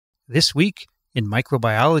This Week in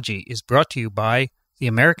Microbiology is brought to you by the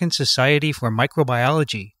American Society for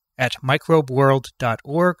Microbiology at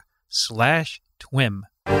microbeworld.org/TWiM.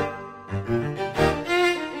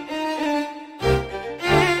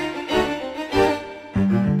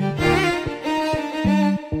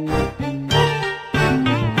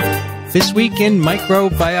 This Week in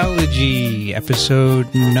Microbiology,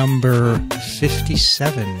 episode number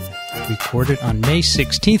 57, recorded on May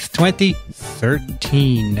 16th,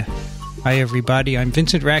 2013. Hi, everybody. I'm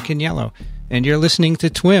Vincent Racaniello, and you're listening to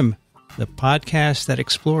TWiM, the podcast that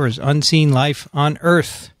explores unseen life on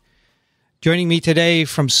Earth. Joining me today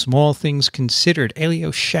from Small Things Considered,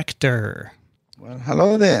 Elio Schaechter. Well,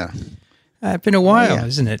 hello there. It's been a while,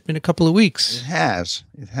 hasn't it? Been a couple of weeks. It has.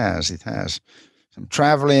 Some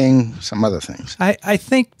traveling, some other things. I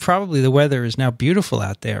think probably the weather is now beautiful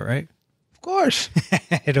out there, right? Of course.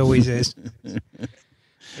 It always is.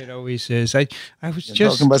 It always is. I was just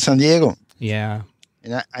talking about San Diego. Yeah.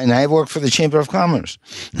 And I work for the Chamber of Commerce.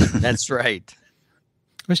 That's right. I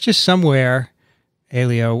was just somewhere,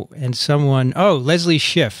 Elio, and Leslie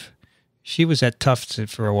Schiff. She was at Tufts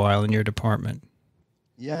for a while in your department.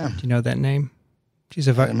 Yeah. Do you know that name? I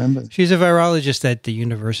remember. She's a virologist at the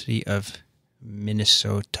University of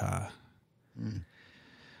Minnesota.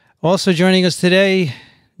 Also joining us today,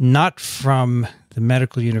 not from the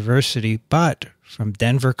medical university, but from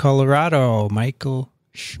Denver, Colorado, Michael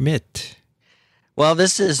Schmidt. Well,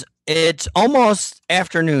 it's almost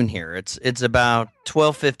afternoon here. It's about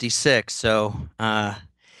 12:56, so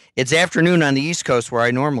it's afternoon on the East Coast where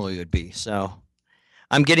I normally would be. So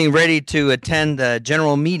I'm getting ready to attend the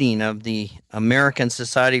general meeting of the American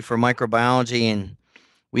Society for Microbiology, and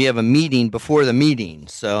we have a meeting before the meeting.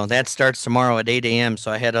 So that starts tomorrow at 8 a.m.,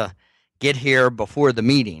 so I had to get here before the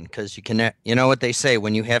meeting because you know what they say,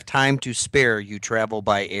 when you have time to spare, you travel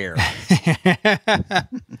by air.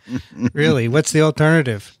 Really? What's the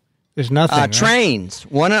alternative? There's nothing. Right? Trains.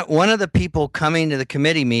 One of the people coming to the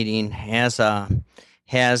committee meeting has a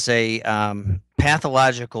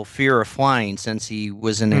pathological fear of flying since he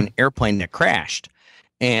was in an airplane that crashed,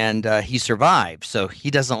 and he survived. So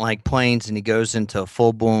he doesn't like planes, and he goes into a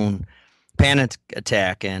full-blown panic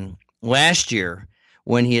attack. And last year,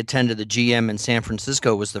 when he attended the GM in San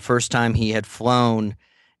Francisco, was the first time he had flown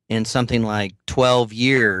in something like 12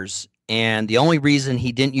 years. And the only reason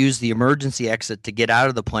he didn't use the emergency exit to get out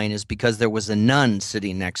of the plane is because there was a nun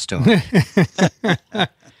sitting next to him.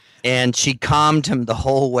 And she calmed him the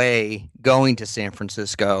whole way going to San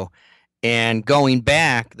Francisco. And going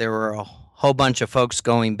back, there were a whole bunch of folks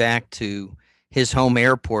going back to his home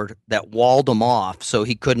airport that walled him off so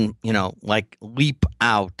he couldn't, leap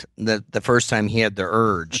out the first time he had the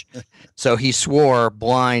urge. So he swore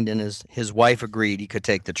blind, and his wife agreed he could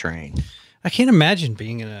take the train. I can't imagine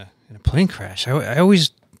being in a plane crash. I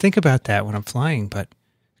always think about that when I'm flying, but it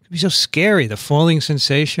could be so scary, the falling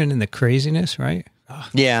sensation and the craziness, right? Oh,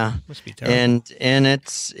 yeah. Must be terrible. And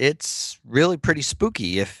it's really pretty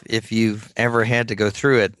spooky if you've ever had to go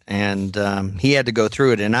through it. And he had to go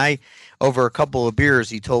through it. And over a couple of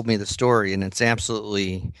beers, he told me the story, and it's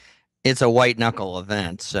a white knuckle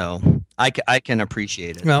event. So I can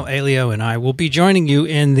appreciate it. Well, Elio and I will be joining you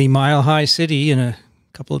in the Mile High City in a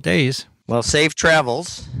couple of days. Well, safe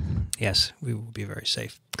travels. Yes, we will be very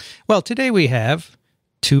safe. Well, today we have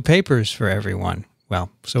 2 papers for everyone.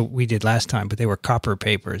 Well, so we did last time, but they were copper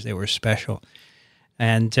papers. They were special.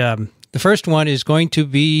 And the first one is going to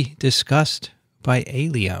be discussed by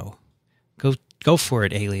Elio. Go for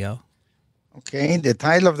it, Elio. Okay, the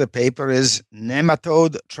title of the paper is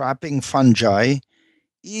Nematode Trapping Fungi,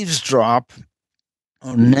 Eavesdrop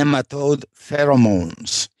on Nematode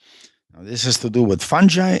Pheromones. Now, this has to do with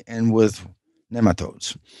fungi and with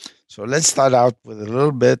nematodes. So let's start out with a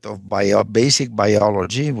little bit of basic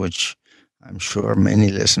biology, which I'm sure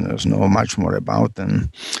many listeners know much more about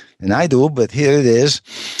than I do, but here it is.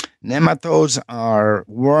 Nematodes are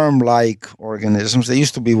worm-like organisms. They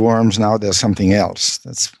used to be worms, now they're something else.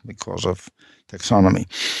 That's because of taxonomy.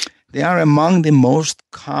 They are among the most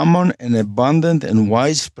common and abundant and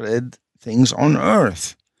widespread things on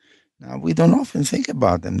Earth. Now, we don't often think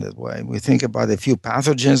about them that way. We think about a few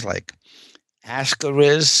pathogens like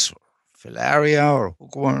ascaris, filaria, or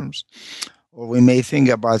hookworms. Or we may think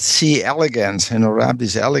about C. elegans,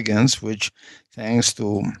 Henorhabdis elegans, which, thanks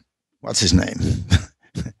to, what's his name?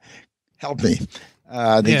 Help me.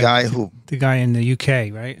 The guy in the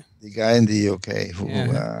UK, right? The guy in the UK who.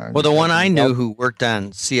 Yeah. Well, the one I knew who worked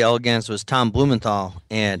on C. elegans was Tom Blumenthal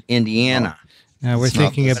in Indiana. Now we're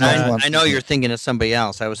thinking about. I know you're thinking of somebody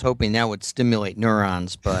else. I was hoping that would stimulate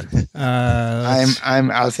neurons, but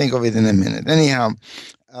I'll think of it in a minute. Anyhow,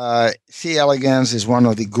 C. elegans is one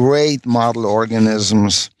of the great model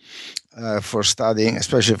organisms for studying,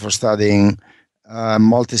 especially for studying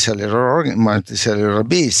multicellular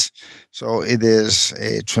beasts. So it is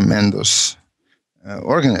a tremendous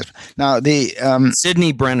organism. Now, the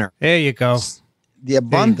Sidney Brenner. There you go. The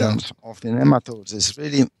abundance of the nematodes is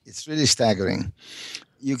really staggering.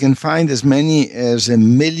 You can find as many as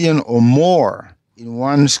 1 million or more in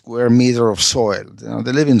 1 square meter of soil.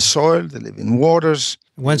 They live in soil, they live in waters.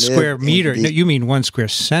 1 square meter? No, you mean 1 square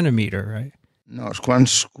centimeter, right? No, it's 1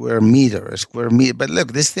 square meter, a square meter. But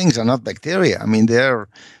look, these things are not bacteria. I mean, they're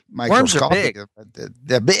microscopic. Worms are big.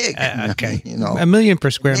 They're big. Okay. 1 million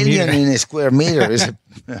per square meter. 1 million in a square meter is...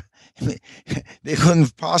 they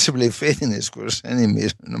couldn't possibly fit in a square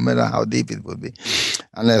centimeter, no matter how deep it would be.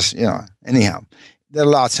 Unless, anyhow. There are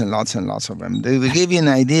lots and lots and lots of them. To give you an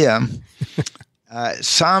idea,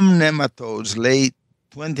 some nematodes lay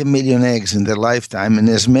 20 million eggs in their lifetime, and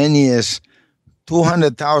as many as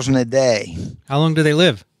 200,000 a day. How long do they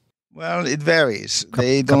live? Well, it varies.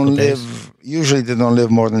 They don't live, usually they don't live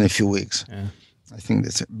more than a few weeks. Yeah. I think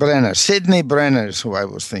that's it. Brenner, Sidney Brenner is who I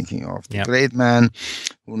was thinking of. The great man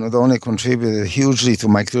who not only contributed hugely to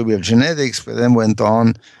microbial genetics, but then went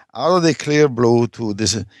on out of the clear blue to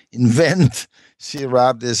invent C.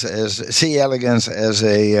 rhabdis as C. elegans as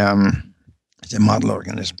a model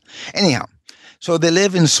organism. Anyhow, so they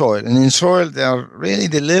live in soil, and in soil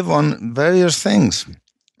they live on various things.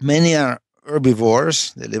 Many are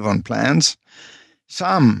herbivores; they live on plants.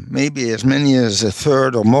 Some, maybe as many as a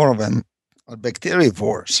third or more of them, are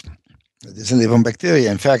bacterivores. They doesn't live on bacteria.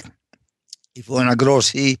 In fact, if you want to grow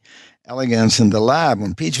C. elegans in the lab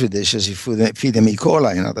on petri dishes, you feed them E.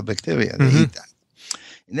 coli and other bacteria. They eat that.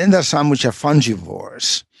 And then there are some which are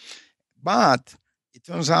fungivores. But it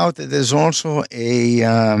turns out that there's also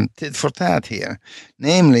a tit for tat here.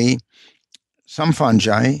 Namely, some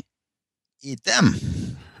fungi eat them.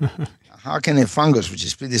 How can a fungus, which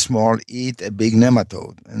is pretty small, eat a big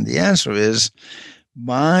nematode? And the answer is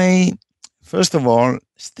by, first of all,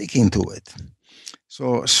 sticking to it.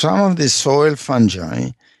 So some of the soil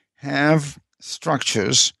fungi have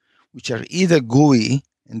structures which are either gooey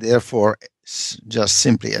and therefore just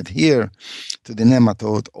simply adhere to the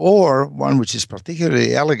nematode, or one which is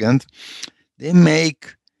particularly elegant, they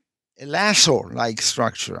make a lasso-like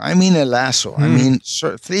structure. I mean a lasso. I mean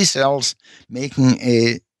 3 cells making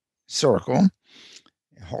a circle,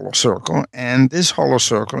 a hollow circle, and this hollow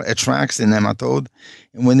circle attracts the nematode.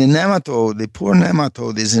 And when the poor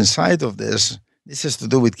nematode is inside of this has to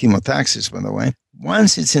do with chemotaxis, by the way.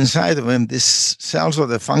 Once it's inside of him, these cells of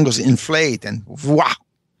the fungus inflate and wow!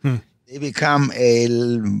 They become a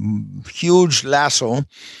huge lasso,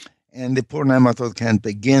 and the poor nematode can't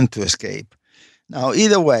begin to escape. Now,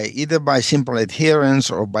 either way, either by simple adherence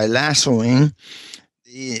or by lassoing,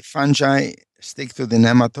 the fungi stick to the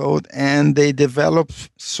nematode, and they develop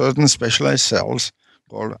certain specialized cells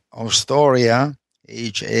called Haustoria,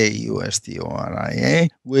 Haustoria,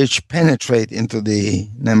 which penetrate into the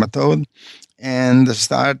nematode and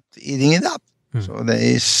start eating it up. So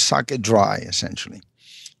they suck it dry, essentially.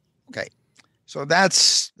 Okay, so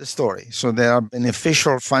that's the story. So there are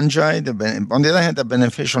beneficial fungi. On the other hand, there are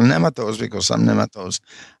beneficial nematodes because some nematodes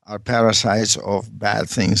are parasites of bad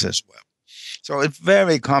things as well. So it's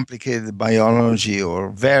very complicated biology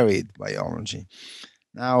or varied biology.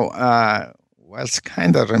 Now, what's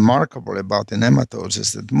kind of remarkable about the nematodes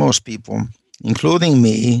is that most people, including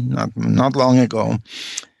me, not long ago,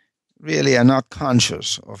 really are not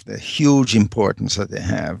conscious of the huge importance that they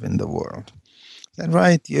have in the world. Is that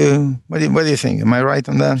right? What do you think? Am I right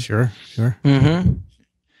on that? Sure. Mm-hmm.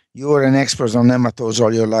 You were an expert on nematodes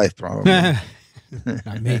all your life, probably.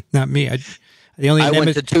 Not me.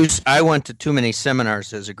 I went to too many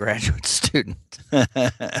seminars as a graduate student.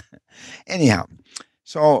 Anyhow,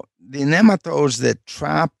 so the nematodes the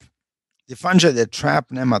fungi that trap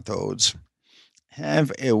nematodes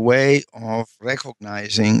have a way of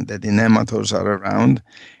recognizing that the nematodes are around,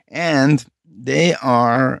 and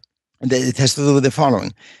it has to do with the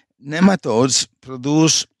following. Nematodes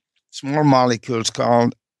produce small molecules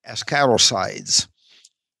called ascaricides,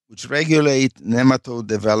 which regulate nematode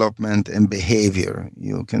development and behavior.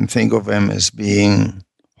 You can think of them as being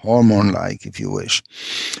hormone-like, if you wish.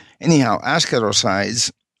 Anyhow,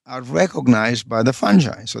 ascaricides are recognized by the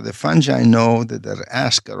fungi. So the fungi know that there are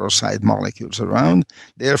ascaricide molecules around,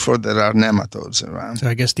 therefore there are nematodes around. So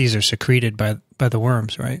I guess these are secreted by the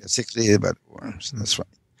worms, right? Secreted by the worms, that's right.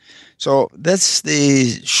 So that's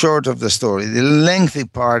the short of the story. The lengthy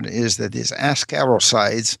part is that these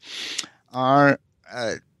ascaricides are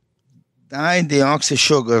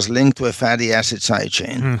dideoxysugars linked to a fatty acid side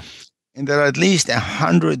chain. And there are at least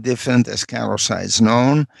 100 different ascaricides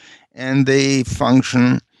known, and they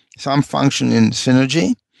function, some function in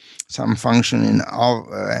synergy, some function in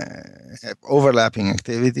overlapping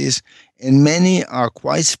activities, and many are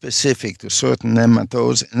quite specific to certain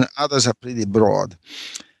nematodes, and others are pretty broad.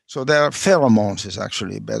 So there are pheromones is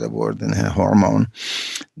actually a better word than a hormone.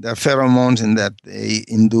 There are pheromones in that they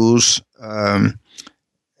induce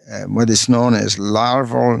what is known as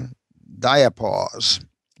larval diapause,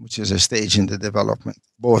 which is a stage in the development,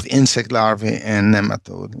 both insect larvae and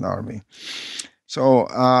nematode larvae. So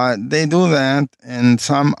they do that, and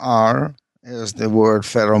some are, as the word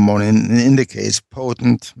pheromone indicates,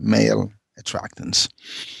 potent male attractants.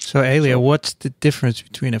 So, Elio, what's the difference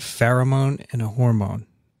between a pheromone and a hormone?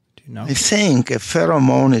 Do you know? I think a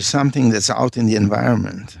pheromone is something that's out in the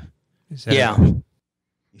environment. It's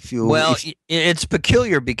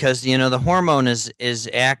peculiar because the hormone is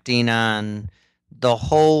acting on the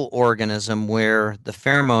whole organism, where the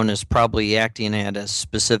pheromone is probably acting at a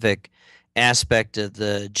specific aspect of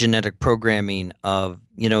the genetic programming of,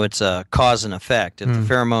 it's a cause and effect. If the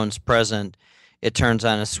pheromone's present, it turns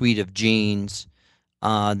on a suite of genes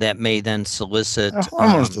that may then solicit.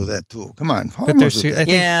 Hormones do that too. Come on, I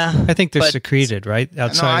think they're secreted, right?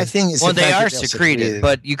 Outside. No, I think it's they are secreted,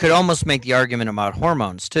 but you could almost make the argument about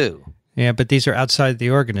hormones too. Yeah, but these are outside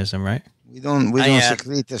the organism, right? We don't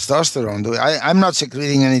secrete testosterone, do we? I'm not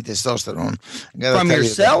secreting any testosterone. From your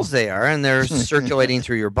cells, they are, and they're circulating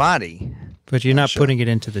through your body. But you're not putting it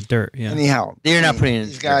into the dirt. Yeah. Anyhow, you're not putting it.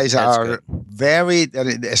 These guys are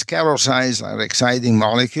the ascaricides are exciting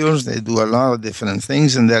molecules. They do a lot of different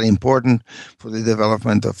things, and they're important for the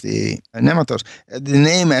development of the nematodes. The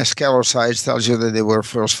name ascaricides tells you that they were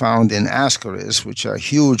first found in ascaris, which are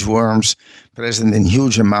huge worms present in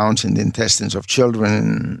huge amounts in the intestines of children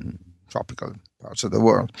in tropical parts of the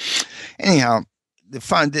world. Anyhow,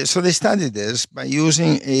 so they studied this by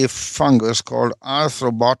using a fungus called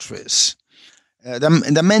Arthrobotrys. There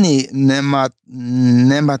are many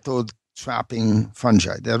nematode trapping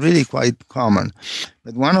fungi. They're really quite common.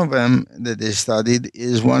 But one of them that they studied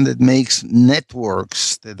is one that makes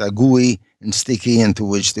networks that are gooey and sticky into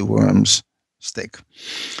which the worms stick.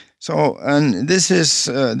 So, and this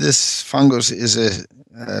fungus is a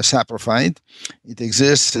saprophyte. It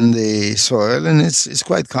exists in the soil, and it's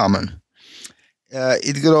quite common.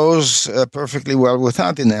 It grows perfectly well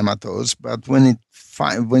without the nematodes, but when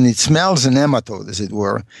it smells a nematode, as it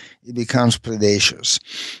were, it becomes predaceous.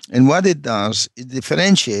 And what it does, it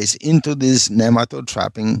differentiates into these nematode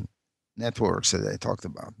trapping networks that I talked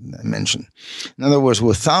about, I mentioned. In other words,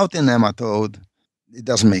 without the nematode, it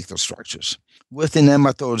doesn't make those structures. With the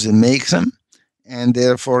nematodes, it makes them, and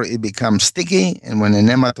therefore it becomes sticky, and when a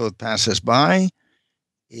nematode passes by,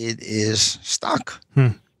 it is stuck.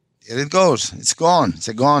 There it goes. It's gone. It's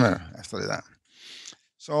a goner after that.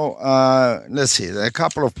 So let's see. There are a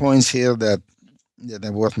couple of points here that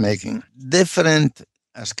are worth making. Different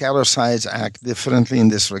ascaricides act differently in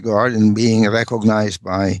this regard in being recognized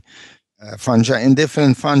by fungi. And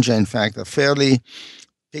different fungi, in fact, are fairly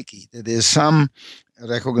picky. That is, some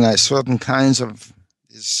recognize certain kinds of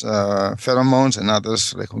these pheromones and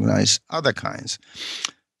others recognize other kinds.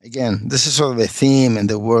 Again, this is sort of a theme in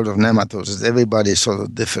the world of nematodes, is everybody is sort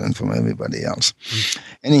of different from everybody else.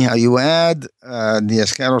 Anyhow, you add the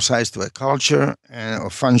ascaricides to a culture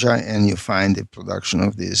of fungi, and you find the production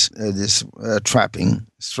of these trapping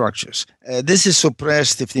structures. This is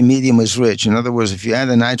suppressed if the medium is rich. In other words, if you add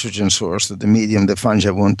a nitrogen source to the medium, the fungi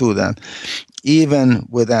won't do that, even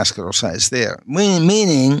with ascaricides there.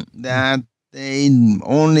 Meaning that they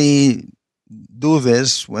only do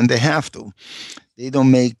this when they have to. They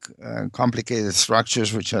don't make complicated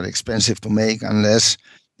structures which are expensive to make unless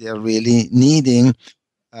they're really needing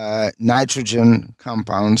nitrogen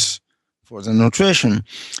compounds for the nutrition.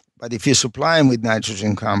 But if you supply them with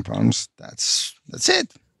nitrogen compounds, that's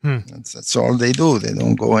it. That's all they do. They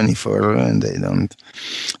don't go any further, and they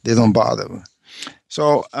don't bother.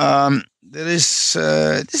 So this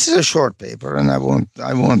is a short paper, and I won't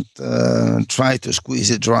try to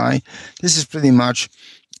squeeze it dry. This is pretty much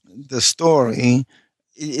the story.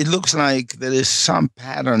 It looks like there is some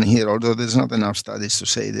pattern here, although there's not enough studies to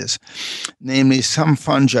say this. Namely, some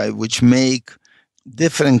fungi which make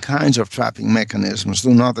different kinds of trapping mechanisms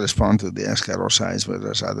do not respond to the ascaricides,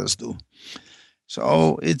 whereas others do.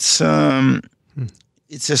 So it's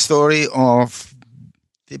a story of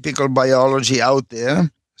typical biology out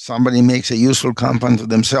there. Somebody makes a useful compound to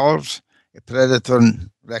themselves. A predator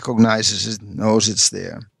recognizes it, knows it's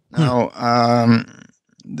there. Now,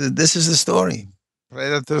 this is the story.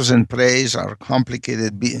 Predators and prey are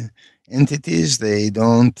complicated entities. They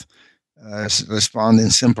don't respond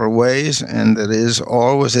in simple ways, and there is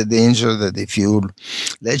always a danger that if you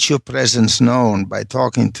let your presence known by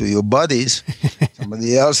talking to your buddies,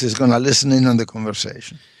 somebody else is going to listen in on the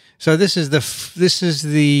conversation. So this is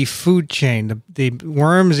the food chain. The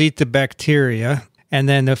worms eat the bacteria, and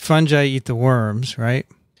then the fungi eat the worms, right?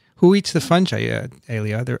 Who eats the fungi,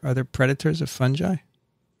 Elio? Are there predators of fungi?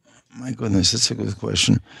 My goodness, that's a good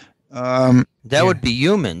question. That would be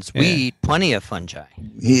humans. We eat plenty of fungi.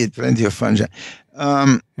 We eat plenty of fungi.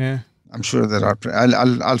 Yeah. I'm sure there are.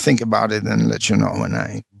 I'll think about it and let you know when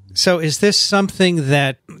I. So, is this something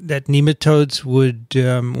that nematodes would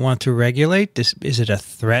want to regulate? Is it a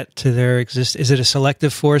threat to their existence? Is it a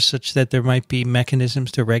selective force such that there might be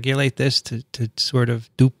mechanisms to regulate this to sort of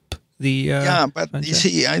dupe the? But fungi? you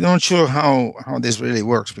see, I'm not sure how this really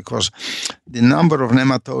works, because the number of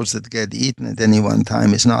nematodes that get eaten at any one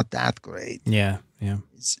time is not that great. Yeah.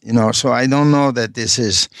 It's, so I don't know that this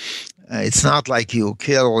is. It's not like you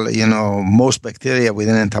kill, most bacteria with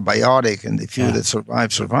an antibiotic, and the few that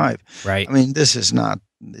survive. Right. I mean, this is not.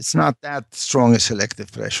 It's not that strong a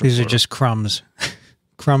selective pressure. These are just crumbs,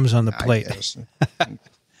 crumbs on the plate.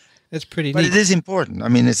 That's pretty But neat. it is important. I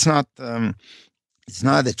mean, it's not. It's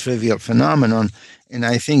not a trivial phenomenon, and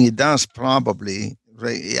I think it does probably.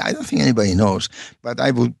 I don't think anybody knows, but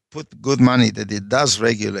I would put good money that it does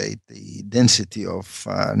regulate the density of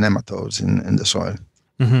nematodes in the soil.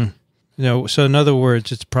 Mm-hmm. So in other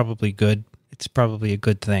words, it's probably good. It's probably a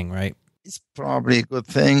good thing, right? It's probably a good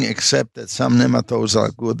thing, except that some nematodes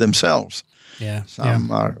are good themselves. Yeah.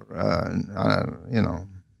 Some are,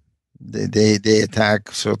 they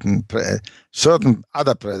attack certain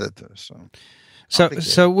other predators.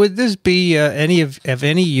 So would this be any of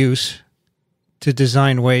any use to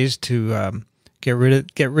design ways to get rid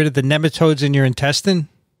of the nematodes in your intestine?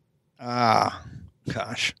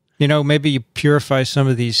 Gosh. Maybe you purify some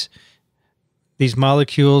of these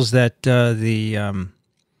molecules that the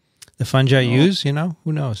fungi use.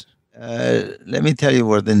 Who knows? Let me tell you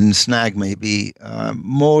where the snag may be.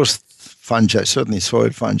 Most fungi, certainly soil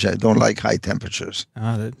fungi, don't like high temperatures.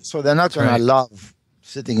 So they're not going to love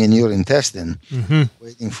sitting in your intestine,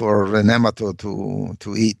 waiting for a nematode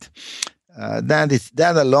to eat.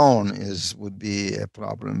 That alone would be a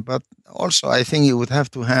problem. But also, I think you would have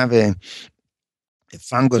to have a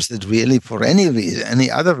fungus that really, for any reason, any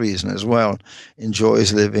other reason as well,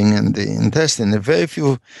 enjoys living in the intestine. Very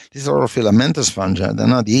few. These are all filamentous fungi. They're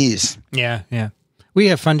not yeast. Yeah. We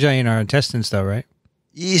have fungi in our intestines, though, right?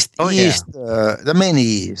 Yeast. The many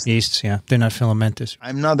yeast. Yeasts, yeah. They're not filamentous.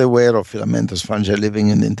 I'm not aware of filamentous fungi living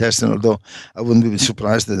in the intestine, although I wouldn't be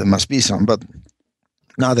surprised that there must be some, but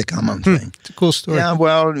not a common thing. It's a cool story. Yeah,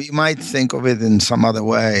 well, you might think of it in some other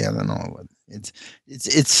way. I don't know.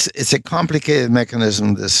 It's a complicated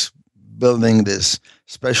mechanism, this building, this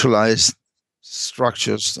specialized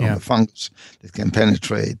structures on the fungus that can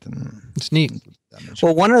penetrate. And it's neat.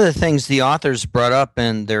 Well, one of the things the authors brought up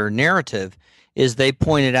in their narrative is they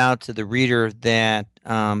pointed out to the reader that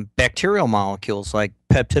bacterial molecules like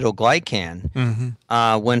peptidoglycan,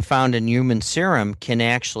 when found in human serum, can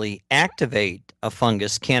actually activate a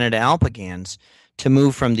fungus, Candida albicans, to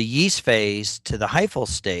move from the yeast phase to the hyphal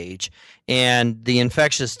stage. And the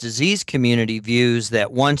infectious disease community views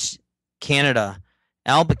that once Candida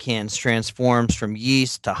albicans transforms from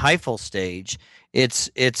yeast to hyphal stage,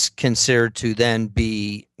 it's considered to then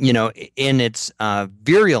be, in its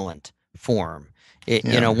virulent form.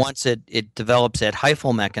 Once it develops that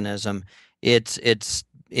hyphal mechanism, it's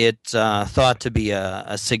thought to be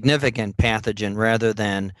a significant pathogen rather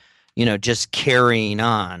than, just carrying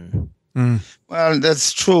on. Well,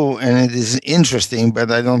 that's true, and it is interesting,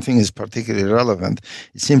 but I don't think it's particularly relevant.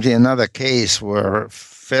 It's simply another case where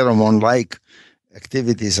pheromone-like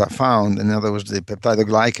activities are found. In other words, the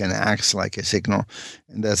peptidoglycan acts like a signal,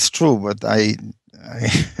 and that's true. But I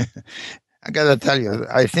got to tell you,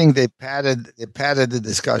 I think they padded the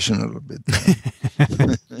discussion a little bit.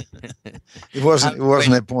 It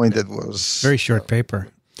wasn't a point that was very short paper.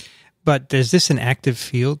 But is this an active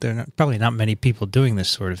field? There are probably not many people doing this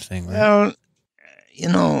sort of thing, right? Well,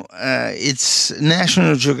 it's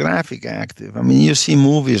National Geographic active. I mean, you see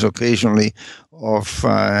movies occasionally of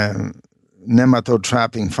nematode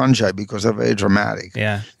trapping fungi because they're very dramatic.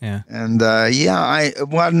 Yeah. And I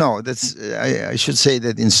should say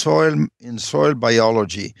that in soil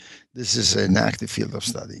biology, this is an active field of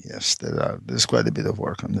study. Yes, there's quite a bit of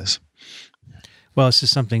work on this. Well, this is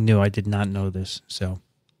something new. I did not know this, so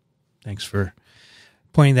thanks for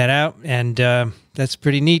pointing that out. And that's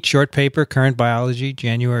pretty neat. Short paper, Current Biology,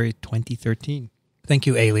 January 2013. Thank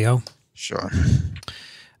you, Elio. Sure.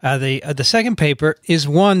 The second paper is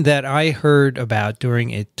one that I heard about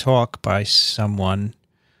during a talk by someone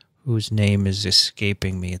whose name is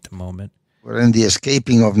escaping me at the moment. We're in the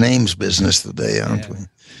escaping of names business today, aren't we?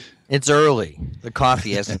 It's early. The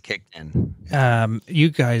coffee hasn't kicked in. You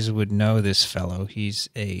guys would know this fellow. He's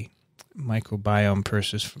a microbiome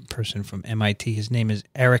person from MIT. His name is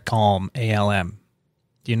Racaniello, A-L-M.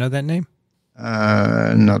 Do you know that name?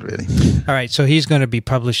 Not really. All right, so he's going to be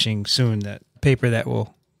publishing soon that paper that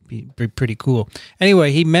will be pretty cool.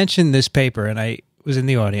 Anyway, he mentioned this paper, and I was in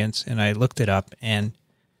the audience, and I looked it up, and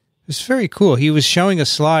it was very cool. He was showing a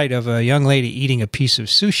slide of a young lady eating a piece of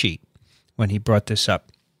sushi when he brought this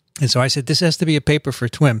up. And so I said, this has to be a paper for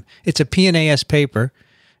TWiM. It's a PNAS paper,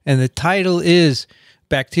 and the title is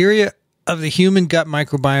Bacteria of the Human Gut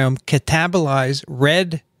Microbiome Catabolize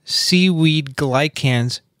Red Seaweed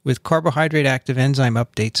Glycans with Carbohydrate Active Enzyme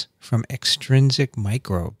Updates from Extrinsic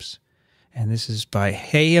Microbes. And this is by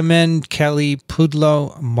Heyman, Kelly,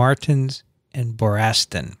 Pudlow, Martins, and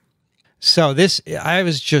Boraston. So I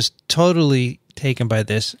was just totally taken by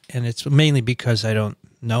this, and it's mainly because I don't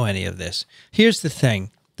know any of this. Here's the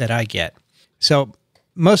thing that I get. So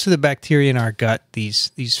most of the bacteria in our gut,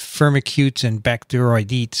 these firmicutes and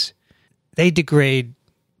bacteroidetes, they degrade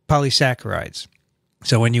polysaccharides.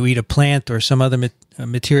 So when you eat a plant or some other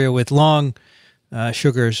material with long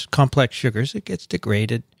sugars, complex sugars, it gets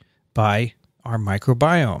degraded by our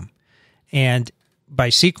microbiome. And by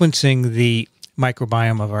sequencing the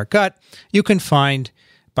microbiome of our gut, you can find,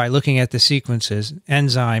 by looking at the sequences,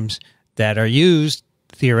 enzymes that are used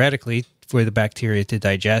theoretically for the bacteria to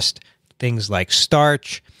digest things like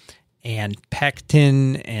starch and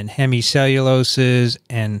pectin and hemicelluloses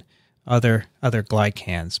and other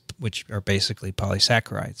glycans, which are basically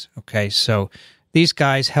polysaccharides. Okay, so these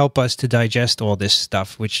guys help us to digest all this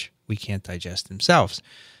stuff, which we can't digest themselves.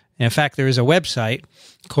 And in fact, there is a website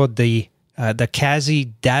called the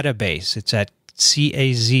CASI database. It's at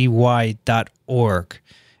cazy.org.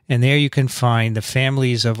 And there you can find the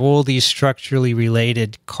families of all these structurally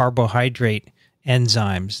related carbohydrate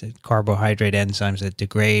enzymes that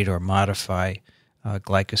degrade or modify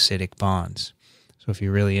glycosidic bonds. So if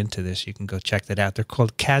you're really into this, you can go check that out. They're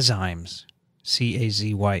called Cazymes,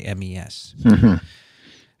 Cazymes. Mm-hmm.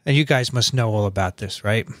 And you guys must know all about this,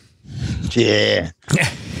 right? Yeah.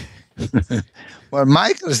 Well,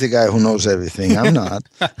 Michael's the guy who knows everything. I'm not.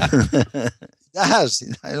 Yes,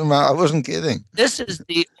 I wasn't kidding. This is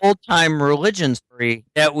the old-time religion story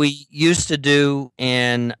that we used to do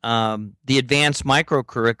in the advanced micro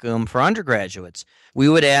curriculum for undergraduates. We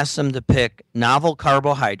would ask them to pick novel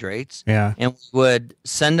carbohydrates, and we would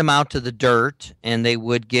send them out to the dirt, and they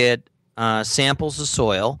would get samples of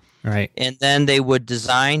soil, right? And then they would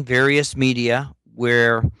design various media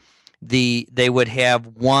where they would have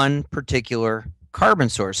one particular carbon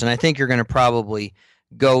source. And I think you're going to probably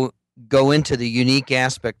go into the unique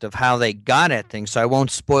aspect of how they got at things, so I won't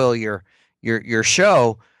spoil your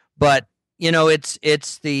show. But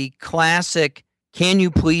it's the classic, can you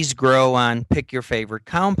please grow on pick your favorite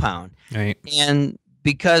compound? Right. And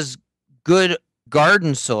because good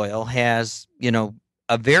garden soil has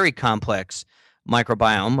a very complex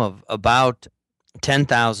microbiome of about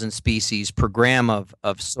 10,000 species per gram of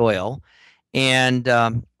soil, and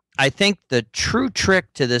I think the true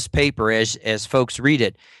trick to this paper, as folks read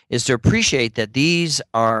it, is to appreciate that these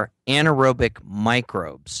are anaerobic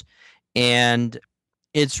microbes. And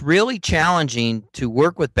it's really challenging to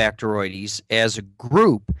work with Bacteroides as a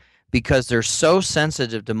group because they're so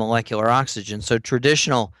sensitive to molecular oxygen. So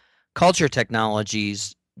traditional culture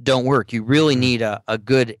technologies don't work. You really need a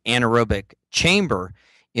good anaerobic chamber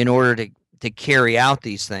in order to carry out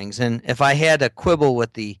these things. And if I had a quibble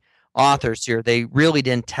with the authors here, they really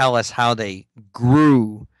didn't tell us how they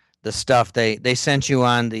grew the stuff. They sent you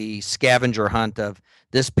on the scavenger hunt of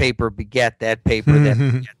this paper beget that paper, that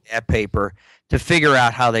beget that paper, to figure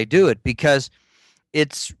out how they do it, because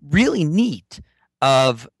it's really neat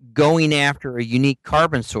of going after a unique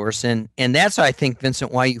carbon source. And that's, I think,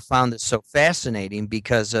 Vincent, why you found this so fascinating,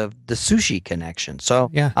 because of the sushi connection.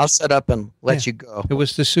 So yeah, I'll shut up and let you go. It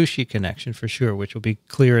was the sushi connection for sure, which will be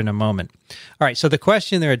clear in a moment. All right, so the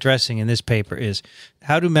question they're addressing in this paper is,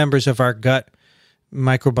 how do members of our gut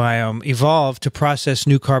microbiome evolve to process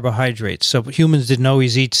new carbohydrates? So humans didn't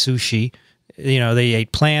always eat sushi. They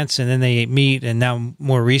ate plants, and then they ate meat, and now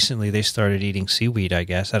more recently they started eating seaweed, I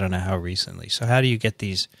guess. I don't know how recently. So how do you get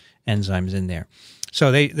these enzymes in there?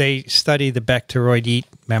 So they study the bacteroidete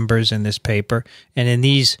members in this paper, and in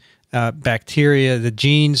these bacteria, the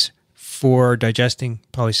genes for digesting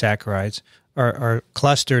polysaccharides are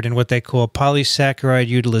clustered in what they call polysaccharide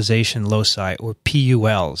utilization loci, or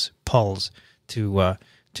PULs, to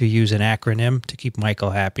to use an acronym to keep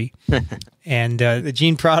Michael happy. And the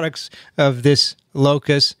gene products of this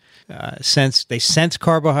locus, they sense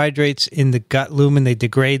carbohydrates in the gut lumen, they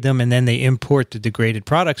degrade them, and then they import the degraded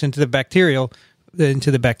products into the bacteria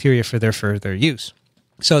for their further use.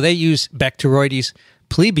 So they use Bacteroides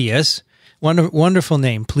plebeius. Wonderful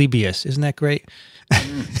name, plebeius. Isn't that great?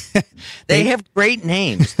 They have great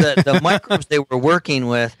names. The microbes they were working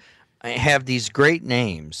with have these great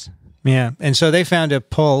names. Yeah, and so they found a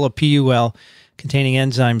PUL, containing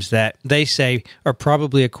enzymes that they say are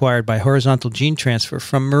probably acquired by horizontal gene transfer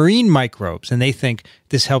from marine microbes, and they think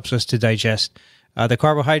this helps us to digest the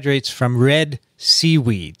carbohydrates from red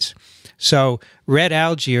seaweeds. So red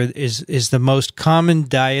algae is the most common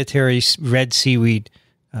dietary red seaweed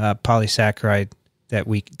polysaccharide that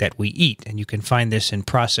we eat, and you can find this in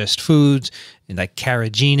processed foods, in like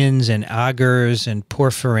carrageenans and agars and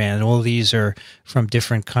porphyrin. All these are from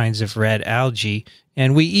different kinds of red algae,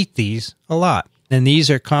 and we eat these a lot. And these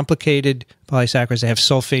are complicated polysaccharides. They have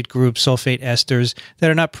sulfate groups, sulfate esters that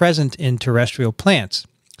are not present in terrestrial plants,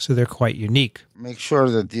 so they're quite unique. Make sure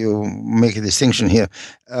that you make a distinction here.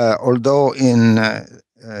 Although in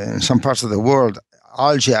some parts of the world,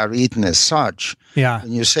 algae are eaten as such,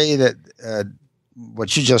 when you say that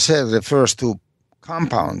what you just said refers to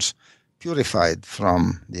compounds purified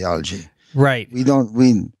from the algae. Right.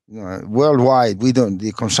 Worldwide,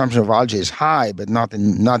 the consumption of algae is high, but not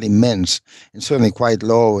immense, and certainly quite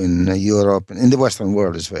low in Europe, and in the Western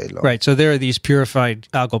world is very low. Right, so there are these purified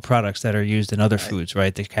algal products that are used in other foods,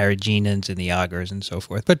 right? The carrageenans and the agars and so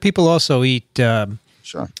forth. But people also eat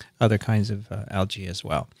other kinds of algae as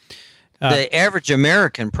well. The average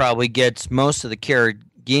American probably gets most of the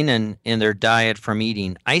carrageenan in their diet from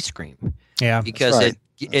eating ice cream. Yeah, because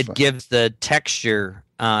it gives the texture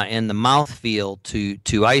and the mouthfeel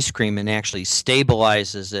to ice cream and actually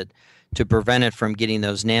stabilizes it to prevent it from getting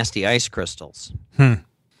those nasty ice crystals. And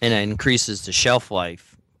it increases the shelf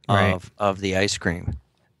life of the ice cream.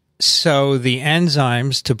 So the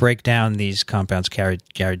enzymes to break down these compounds,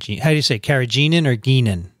 carrageenan, how do you say, carrageenan or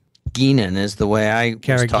geenan? Geenan is the way I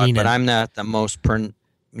was taught, but I'm not the most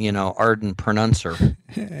ardent pronouncer.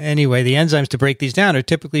 Anyway, the enzymes to break these down are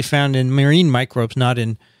typically found in marine microbes, not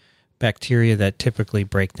in bacteria that typically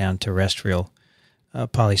break down terrestrial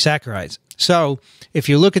polysaccharides. So, if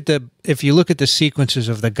you look at the sequences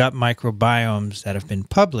of the gut microbiomes that have been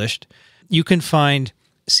published, you can find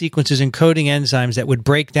sequences encoding enzymes that would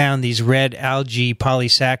break down these red algae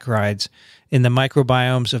polysaccharides in the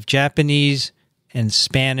microbiomes of Japanese and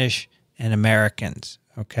Spanish and Americans.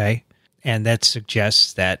 Okay, and that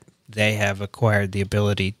suggests that they have acquired the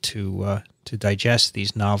ability to digest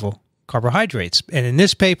these novel carbohydrates. And in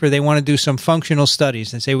this paper, they want to do some functional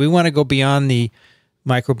studies and say, we want to go beyond the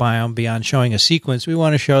microbiome, beyond showing a sequence. We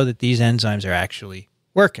want to show that these enzymes are actually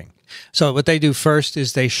working. So what they do first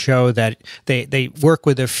is they show that they work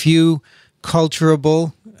with a few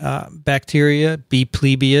culturable bacteria, B.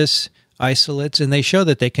 plebeius isolates, and they show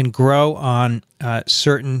that they can grow on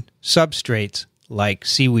certain substrates like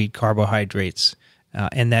seaweed carbohydrates,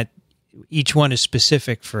 and that each one is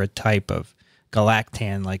specific for a type of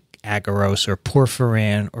galactan like agarose or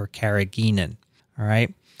porphyrin or carrageenan. All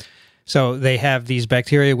right. So they have these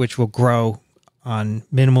bacteria which will grow on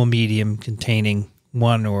minimal medium containing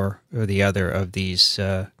one or the other of these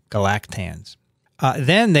galactans.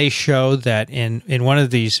 Then they show that in one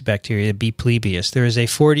of these bacteria, B. plebeius, there is a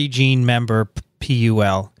 40-gene member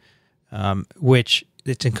PUL, which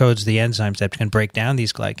it encodes the enzymes that can break down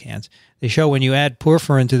these glycans. They show when you add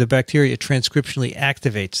porphyrin to the bacteria, it transcriptionally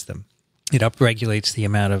activates them. It upregulates the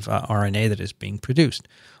amount of RNA that is being produced.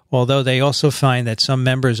 Although they also find that some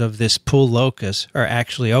members of this PUL locus are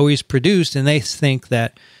actually always produced, and they think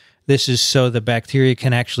that this is so the bacteria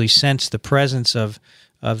can actually sense the presence of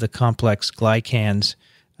the complex glycans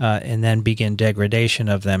and then begin degradation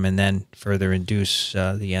of them and then further induce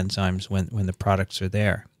the enzymes when the products are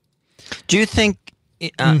there. Do you think,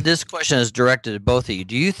 this question is directed at both of you,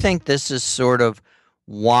 do you think this is sort of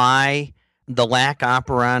why the lac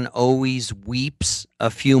operon always weeps a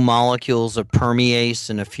few molecules of permease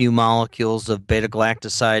and a few molecules of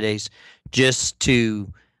beta-galactosidase just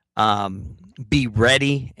to be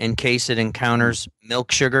ready in case it encounters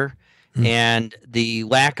milk sugar? And the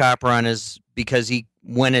lac operon is because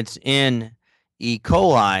when it's in E.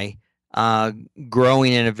 coli,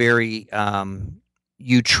 growing in a very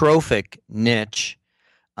eutrophic niche,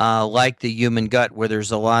 like the human gut, where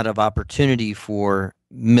there's a lot of opportunity for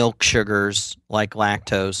milk sugars like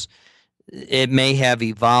lactose, it may have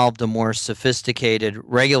evolved a more sophisticated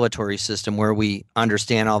regulatory system where we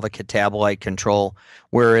understand all the catabolite control,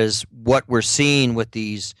 whereas what we're seeing with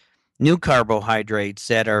these new carbohydrates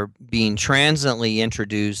that are being transiently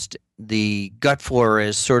introduced, the gut flora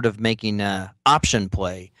is sort of making an option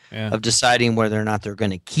play of deciding whether or not they're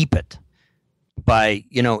going to keep it by,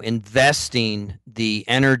 investing the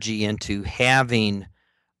energy into having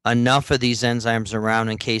enough of these enzymes around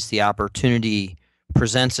in case the opportunity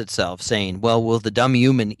presents itself, saying, well, will the dumb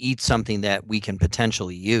human eat something that we can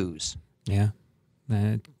potentially use? Yeah.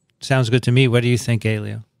 Sounds good to me. What do you think,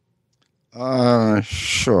 Elio?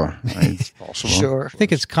 Sure, it's possible. Sure.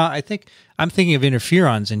 I think I'm thinking of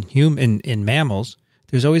interferons in mammals.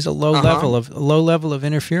 There's always a low level of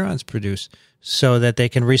interferons produced so that they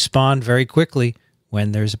can respond very quickly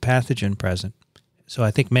when there's a pathogen present. So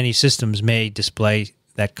I think many systems may display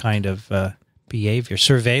that kind of behavior,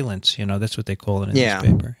 surveillance. That's what they call it in this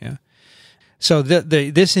paper. Yeah. So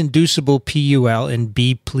this inducible PUL in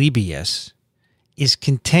B. plebeius is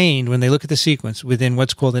contained, when they look at the sequence, within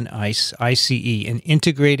what's called an ICE, an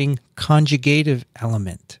integrating conjugative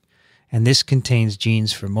element. And this contains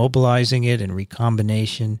genes for mobilizing it and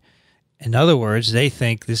recombination. In other words, they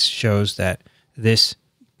think this shows that this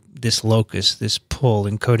locus, this pull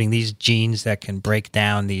encoding these genes that can break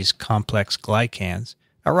down these complex glycans,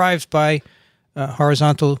 arrives by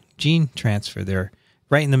horizontal gene transfer. They're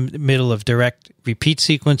right in the middle of direct repeat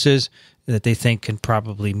sequences that they think can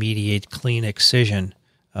probably mediate clean excision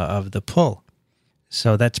of the pull.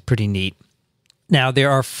 So that's pretty neat. Now,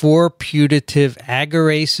 there are 4 putative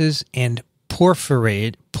agarases and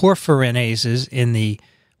porphyrinases in the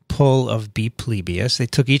pull of B. plebeius. They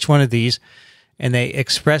took each one of these and they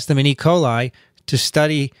expressed them in E. coli to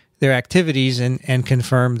study their activities and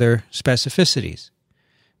confirm their specificities.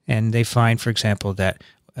 And they find, for example, that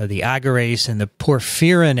the agarase and the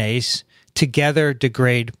porphyrinase together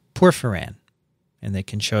degrade porphyrin. And they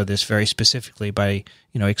can show this very specifically by,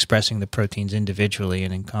 expressing the proteins individually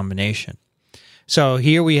and in combination. So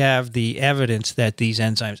here we have the evidence that these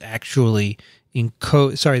enzymes actually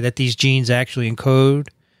that these genes actually encode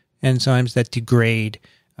enzymes that degrade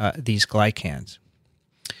these glycans.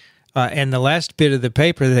 And the last bit of the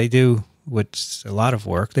paper, they do what's a lot of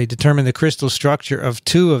work. They determine the crystal structure of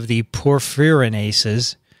 2 of the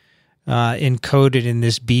porphyrinases encoded in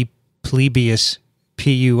this B. plebeius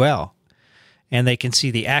PUL. And they can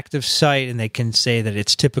see the active site, and they can say that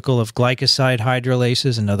it's typical of glycoside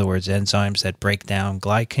hydrolases, in other words, enzymes that break down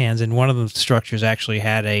glycans. And one of the structures actually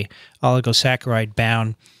had a oligosaccharide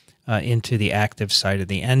bound into the active site of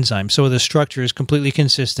the enzyme. So the structure is completely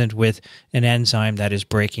consistent with an enzyme that is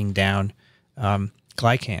breaking down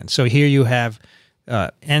glycans. So here you have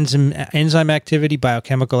enzyme activity,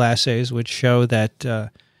 biochemical assays, which show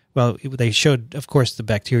that they showed, of course, the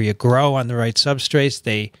bacteria grow on the right substrates.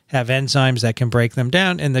 They have enzymes that can break them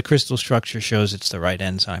down, and the crystal structure shows it's the right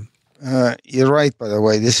enzyme. You're right, by the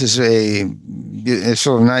way. This is a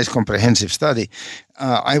sort of nice, comprehensive study.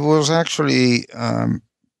 I was actually, I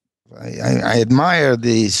admire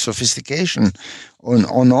the sophistication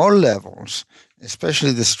on all levels,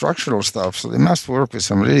 especially the structural stuff. So they must work with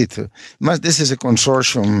some this is a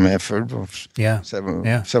consortium effort of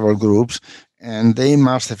several groups. And they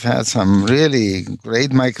must have had some really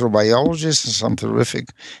great microbiologists and some terrific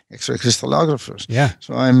X-ray crystallographers. Yeah.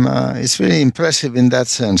 So it's really impressive in that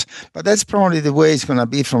sense. But that's probably the way it's going to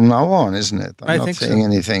be from now on, isn't it? I'm not saying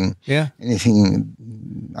anything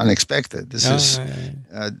unexpected. This is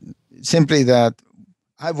simply that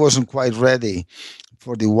I wasn't quite ready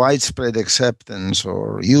for the widespread acceptance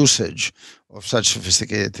or usage of such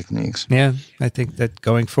sophisticated techniques. Yeah, I think that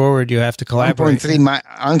going forward, you have to collaborate. 1.3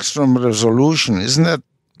 angstrom resolution, isn't that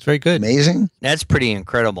it's very good? Amazing. That's pretty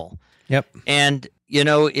incredible. Yep. And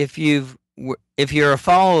if you're a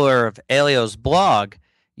follower of Elio's blog,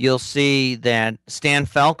 you'll see that Stan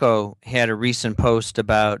Falco had a recent post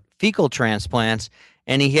about fecal transplants,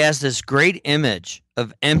 and he has this great image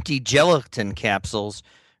of empty gelatin capsules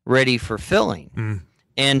ready for filling. Mm.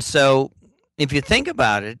 And so, if you think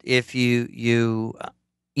about it, if you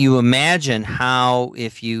imagine how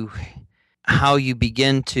you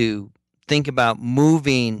begin to think about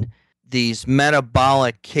moving these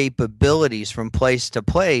metabolic capabilities from place to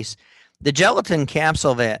place, the gelatin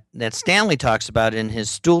capsule that Stanley talks about in his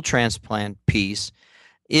stool transplant piece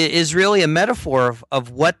is really a metaphor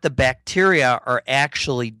of what the bacteria are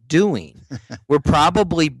actually doing. We're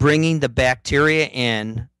probably bringing the bacteria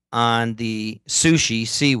in on the sushi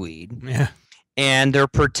seaweed. Yeah. And they're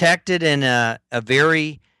protected in a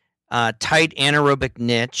very tight anaerobic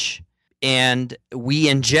niche, and we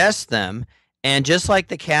ingest them. And just like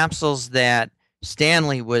the capsules that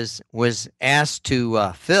Stanley was asked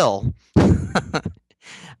to fill,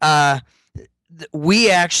 we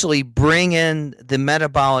actually bring in the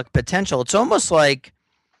metabolic potential. It's almost like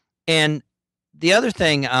And the other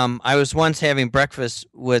thing, I was once having breakfast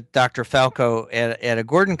with Dr. Falco at a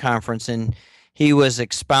Gordon conference, and he was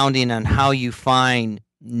expounding on how you find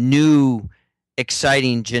new,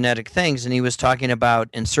 exciting genetic things. And he was talking about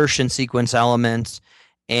insertion sequence elements.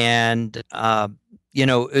 And,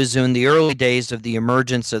 it was in the early days of the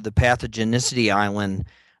emergence of the pathogenicity island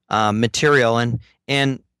material.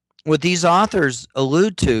 And what these authors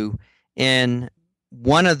allude to in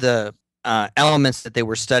one of the elements that they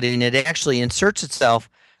were studying, it actually inserts itself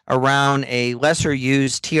around a lesser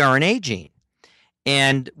used tRNA gene.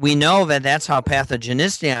 And we know that that's how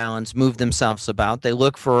pathogenicity islands move themselves about. They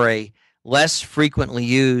look for a less frequently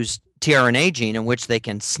used tRNA gene in which they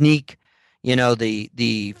can sneak,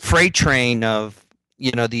 the freight train of,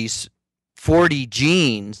 these 40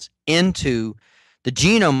 genes into the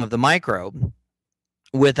genome of the microbe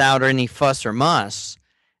without any fuss or muss,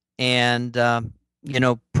 and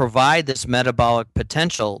provide this metabolic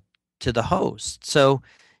potential to the host. So,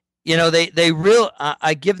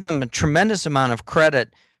 I give them a tremendous amount of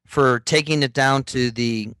credit for taking it down to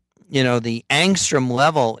the angstrom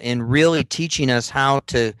level and really teaching us how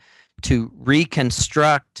to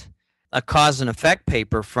reconstruct a cause and effect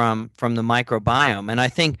paper from the microbiome. And I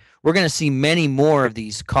think we're going to see many more of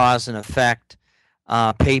these cause and effect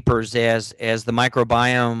papers as the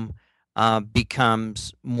microbiome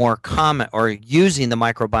becomes more common, or using the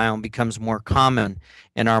microbiome becomes more common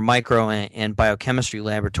in our micro and biochemistry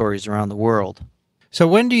laboratories around the world. So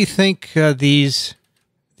when do you think these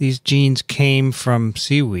genes came from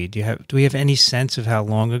seaweed? Do we have any sense of how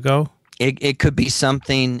long ago? It could be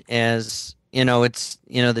something as,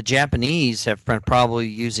 the Japanese have been probably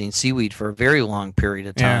using seaweed for a very long period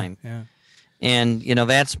of time. Yeah. And,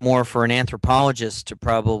 that's more for an anthropologist to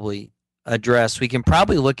probably address. We can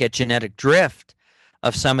probably look at genetic drift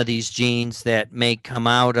of some of these genes that may come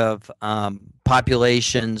out of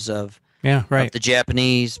populations of the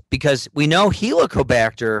Japanese, because we know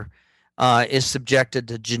Helicobacter is subjected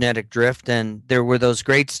to genetic drift, and there were those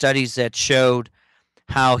great studies that showed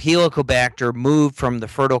how Helicobacter moved from the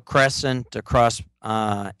Fertile Crescent across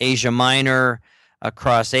Asia Minor,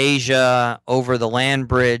 across Asia, over the land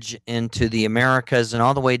bridge into the Americas, and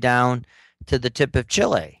all the way down to the tip of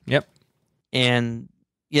Chile. Yep. And,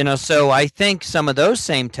 so I think some of those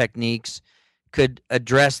same techniques could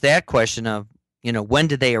address that question of, when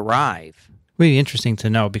did they arrive? Really interesting to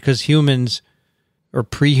know, because humans or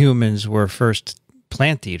pre-humans were first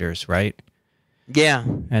plant eaters, right? Yeah.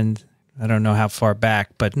 And I don't know how far back,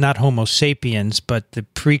 but not Homo sapiens, but the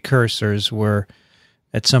precursors were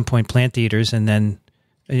at some point plant eaters, and then,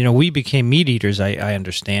 we became meat eaters, I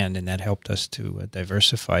understand, and that helped us to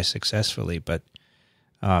diversify successfully. But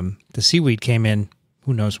the seaweed came in,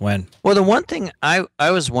 who knows when. Well, the one thing I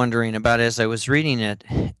was wondering about as I was reading it,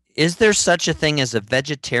 is there such a thing as a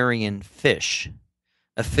vegetarian fish?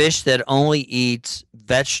 A fish that only eats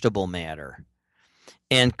vegetable matter?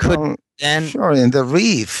 And could then... Sure, in the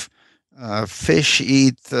reef, fish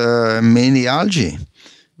eat mainly algae.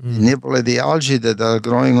 They nibble at the algae that are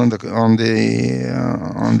growing on the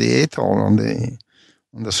atoll, on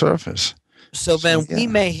the surface. So then we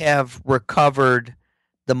may have recovered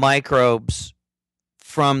the microbes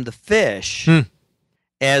from the fish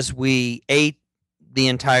as we ate the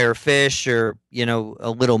entire fish, or a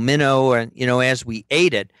little minnow, or as we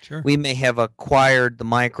ate it. Sure. We may have acquired the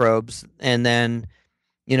microbes, and then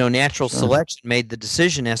natural selection made the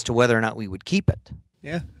decision as to whether or not we would keep it.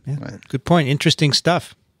 Yeah. Right. Good point. Interesting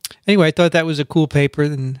stuff. Anyway, I thought that was a cool paper,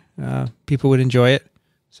 and people would enjoy it.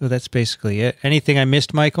 So that's basically it. Anything I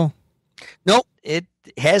missed, Michael? Nope. It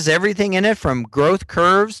has everything in it, from growth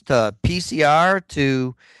curves to PCR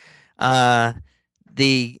to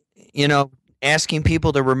asking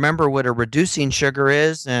people to remember what a reducing sugar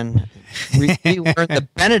is, and we learned the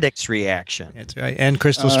Benedict's reaction. That's right. And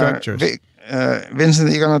crystal structures.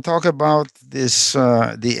 Vincent, you're going to talk about this,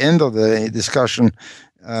 the end of the discussion,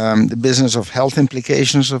 the business of health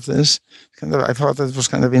implications of this. I thought that was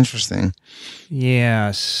kind of interesting.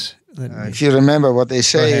 Yes. If you remember, what they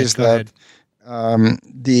say is that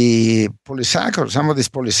the polysaccharides, some of these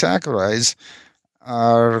polysaccharides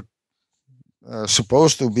are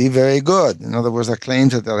supposed to be very good. In other words, they claim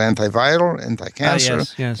that they're antiviral, anti-cancer,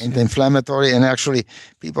 anti-inflammatory, and actually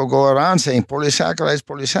people go around saying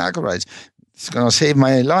polysaccharides. It's going to save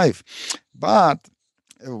my life. But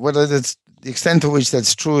whether that's the extent to which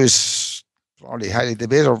that's true is probably highly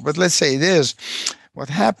debatable. But let's say it is. What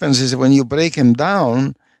happens is when you break them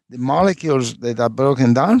down, the molecules that are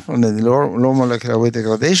broken down from the low molecular weight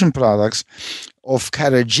degradation products of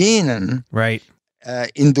carrageenan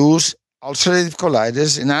induce ulcerative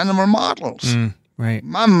colitis in animal models. Right.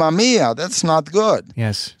 Mamma mia, that's not good.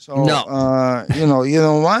 Yes. So, No. you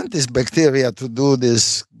don't want this bacteria to do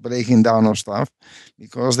this breaking down of stuff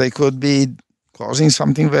because they could be causing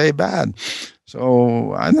something very bad.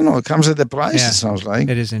 So, I don't know. It comes at a price, Yeah. it sounds like.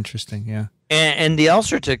 It is interesting, yeah. And the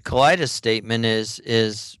ulcerative colitis statement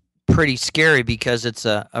is pretty scary because it's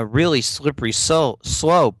a really slippery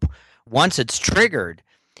slope. Once it's triggered,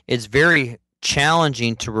 it's very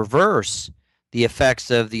challenging to reverse the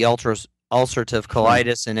effects of the ulcerative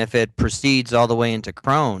colitis, and if it proceeds all the way into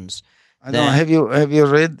Crohn's. I don't know. Have you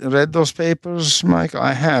read those papers, Mike?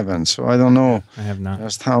 I haven't, so I don't know I have not.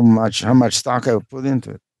 just how much stock I put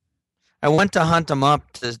into it. I went to hunt them up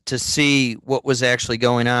to see what was actually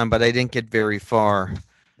going on, but I didn't get very far.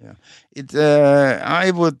 Yeah,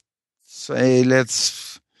 I would say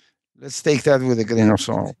let's take that with a grain of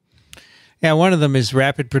salt. Yeah, one of them is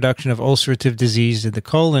rapid production of ulcerative disease in the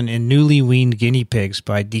colon in newly weaned guinea pigs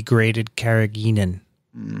by degraded carrageenan.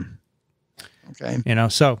 Okay.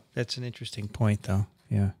 So that's an interesting point, though.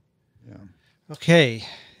 Yeah. Okay.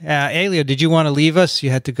 Elio, did you want to leave us? You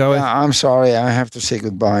had to go. Yeah, I'm sorry. I have to say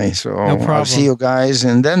goodbye. So No problem. I'll see you guys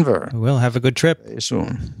in Denver We'll have a good trip. very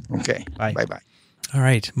soon. Okay. Bye. Bye-bye. All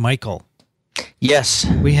right, Michael. Yes.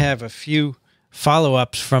 We have a few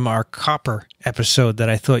follow-ups from our copper episode that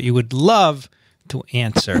I thought you would love to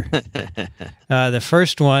answer. The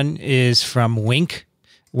first one is from Wink.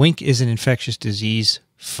 Wink is an infectious disease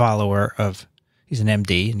follower of, he's an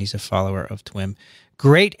MD, and he's a follower of TWiM.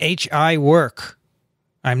 Great HI work.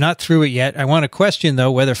 I'm not through it yet. I want to question,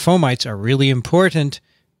 though, whether fomites are really important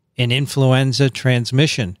in influenza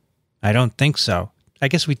transmission. I don't think so. I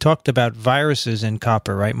guess we talked about viruses in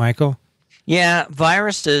copper, right, Michael? Yeah,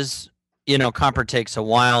 viruses, copper takes a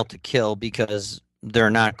while to kill because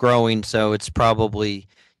they're not growing, so it's probably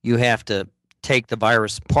you have to take the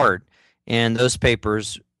virus apart. And those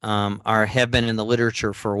papers have been in the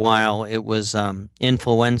literature for a while. It was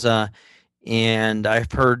influenza, and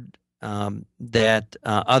I've heard that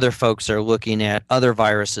other folks are looking at other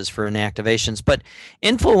viruses for inactivations. But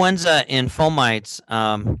influenza and fomites,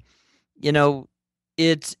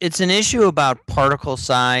 it's an issue about particle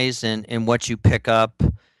size and what you pick up.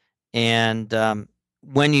 And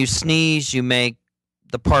when you sneeze, you make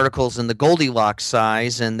the particles in the Goldilocks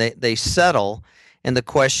size, and they settle. And the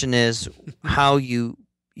question is how you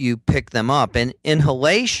pick them up. And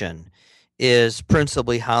inhalation is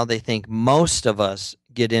principally how they think most of us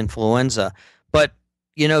get influenza. But,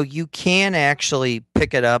 you can actually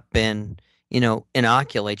pick it up and,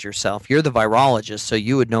 inoculate yourself. You're the virologist, so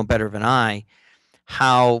you would know better than I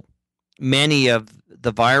how many of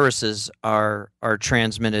the viruses are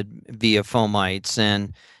transmitted via fomites.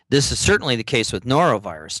 And this is certainly the case with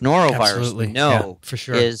norovirus. Norovirus, we know, for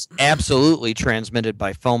sure, is absolutely transmitted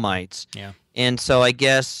by fomites. Yeah. And so I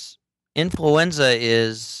guess influenza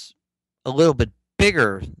is a little bit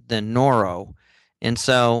bigger than noro. And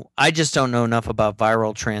so I just don't know enough about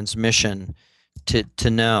viral transmission to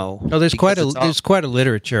know. No, there's quite a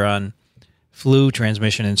literature on flu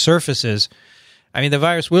transmission and surfaces. I mean, the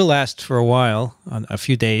virus will last for a while, on a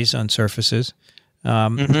few days on surfaces.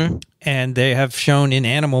 And they have shown in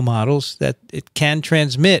animal models that it can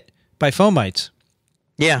transmit by fomites.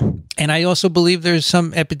 Yeah. And I also believe there's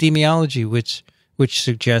some epidemiology which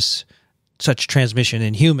suggests such transmission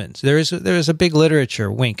in humans. There is a big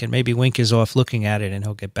literature, Wink, and maybe Wink is off looking at it and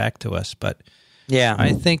he'll get back to us. But yeah,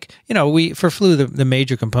 I think, for flu, the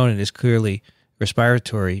major component is clearly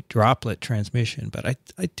respiratory droplet transmission. But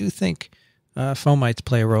I do think fomites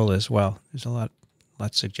play a role as well. There's a lot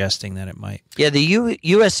suggesting that it might. Yeah, the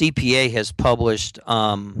U.S. EPA has published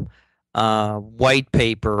a white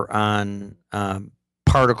paper on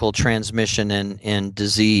particle transmission and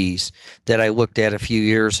disease that I looked at a few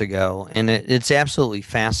years ago, and it's absolutely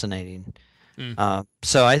fascinating.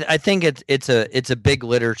 So I think it's a big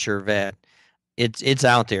literature that it's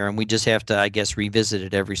out there, and we just have to, I guess, revisit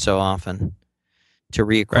it every so often to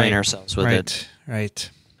reacquaint ourselves with it. Right.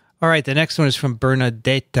 All right, the next one is from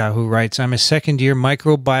Bernadetta, who writes, I'm a second-year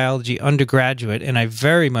microbiology undergraduate, and I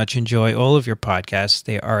very much enjoy all of your podcasts.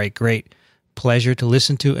 They are a great pleasure to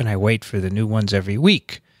listen to, and I wait for the new ones every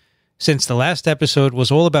week. Since the last episode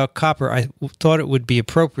was all about copper, I thought it would be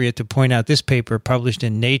appropriate to point out this paper published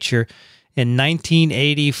in Nature in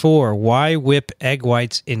 1984, Why Whip Egg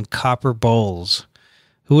Whites in Copper Bowls.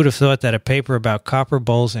 Who would have thought that a paper about copper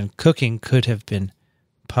bowls and cooking could have been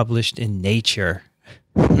published in Nature?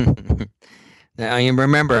 Now, you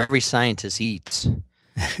remember, every scientist eats,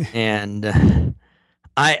 and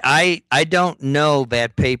I don't know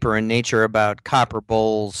that paper in Nature about copper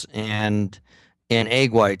bowls and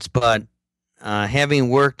egg whites, but having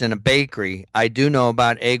worked in a bakery, I do know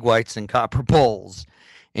about egg whites and copper bowls,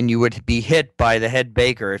 and you would be hit by the head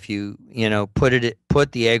baker if you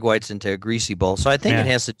put the egg whites into a greasy bowl. So I think it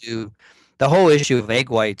has to do. The whole issue of egg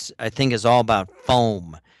whites, I think, is all about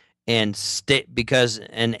foam and because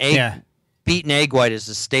an beaten egg white is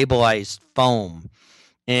a stabilized foam.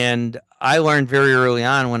 And I learned very early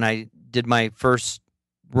on when I did my first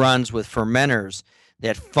runs with fermenters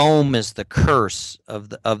that foam is the curse of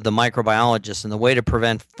the microbiologist, and the way to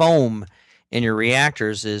prevent foam in your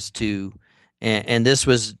reactors is to, and this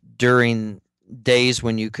was during days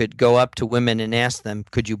when you could go up to women and ask them,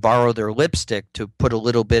 could you borrow their lipstick to put a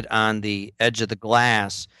little bit on the edge of the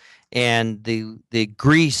glass, and the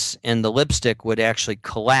grease in the lipstick would actually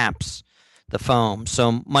collapse the foam.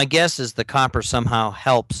 So my guess is the copper somehow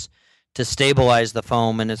helps to stabilize the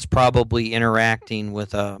foam, and it's probably interacting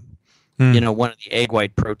with one of the egg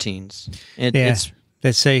white proteins. It's,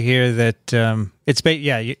 they say here that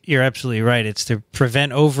you're absolutely right. It's to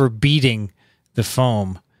prevent overbeating the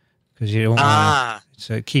foam, because you don't want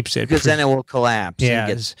so it keeps it, because then it will collapse.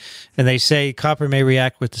 Yeah, and they say copper may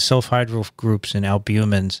react with the sulfhydryl groups in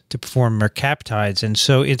albumins to perform mercaptides and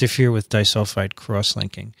so interfere with disulfide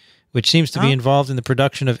cross-linking, which seems to be involved in the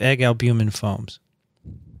production of egg albumin foams.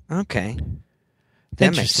 Okay.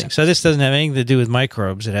 That makes sense. So this doesn't have anything to do with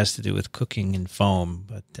microbes. It has to do with cooking and foam,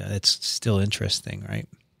 but it's still interesting, right?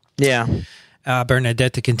 Yeah.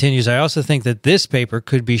 Bernadetta continues, I also think that this paper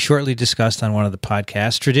could be shortly discussed on one of the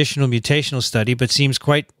podcasts. Traditional mutational study, but seems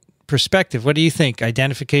quite prospective. What do you think?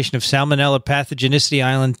 Identification of Salmonella pathogenicity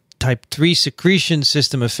island type 3 secretion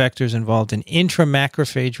system effectors involved in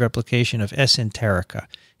intramacrophage replication of S. enterica.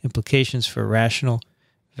 Implications for rational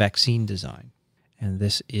vaccine design. And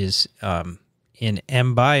this is in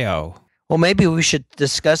MBio. Well, maybe we should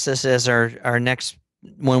discuss this as our next,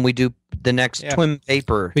 when we do the next TWiM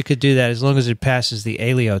paper. We could do that as long as it passes the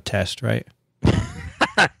Elio test, right?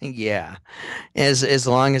 Yeah, as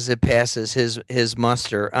long as it passes his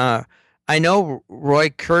muster. I know Roy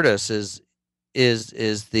Curtis is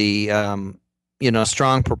the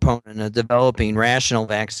strong proponent of developing rational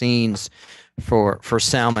vaccines for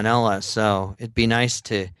salmonella. So it'd be nice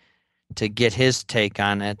to get his take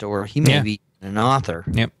on it, or he may be an author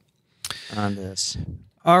on this.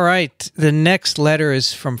 All right. The next letter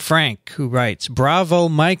is from Frank, who writes, Bravo,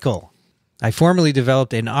 Michael. I formerly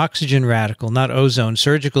developed an oxygen radical, not ozone,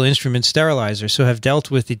 surgical instrument sterilizer, so have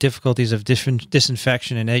dealt with the difficulties of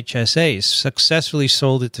disinfection in HSAs, successfully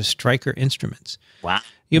sold it to Stryker Instruments. Wow.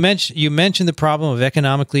 You mentioned the problem of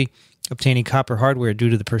economically obtaining copper hardware due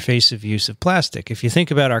to the pervasive use of plastic. If you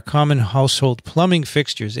think about our common household plumbing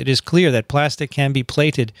fixtures, it is clear that plastic can be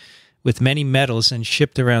plated with many metals and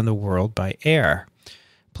shipped around the world by air.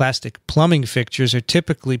 Plastic plumbing fixtures are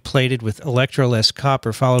typically plated with electroless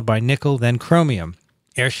copper, followed by nickel, then chromium.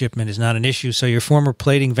 Air shipment is not an issue, so your former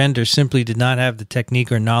plating vendor simply did not have the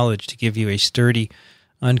technique or knowledge to give you a sturdy,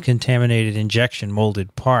 uncontaminated injection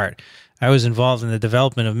molded part. I was involved in the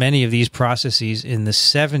development of many of these processes in the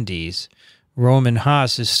 70s. Roman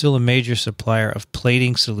Haas is still a major supplier of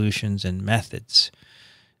plating solutions and methods.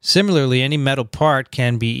 Similarly, any metal part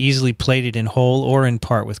can be easily plated in whole or in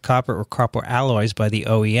part with copper or copper alloys by the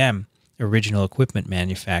OEM, original equipment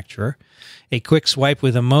manufacturer. A quick swipe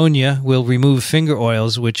with ammonia will remove finger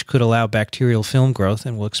oils, which could allow bacterial film growth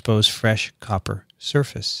and will expose fresh copper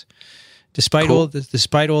surface. Despite all this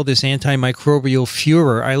antimicrobial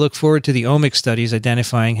furor, I look forward to the omics studies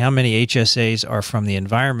identifying how many HSAs are from the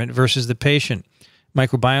environment versus the patient.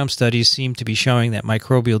 Microbiome studies seem to be showing that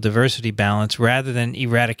microbial diversity balance rather than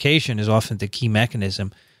eradication is often the key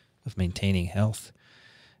mechanism of maintaining health.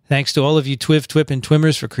 Thanks to all of you TWiV, and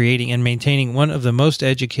TWiMers for creating and maintaining one of the most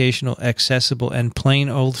educational, accessible, and plain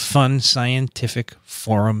old fun scientific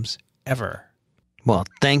forums ever. Well,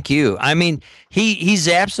 thank you. I mean, he's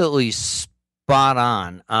absolutely spot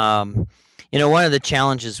on. One of the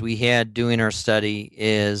challenges we had doing our study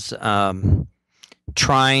is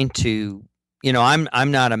trying to,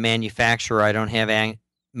 I'm not a manufacturer. I don't have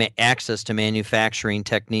access to manufacturing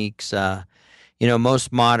techniques.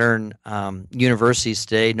 Most modern universities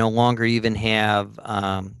today no longer even have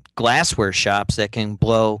glassware shops that can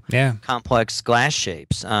blow complex glass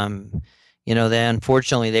shapes.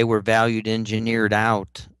 Unfortunately, they were valued engineered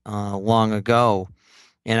out long ago.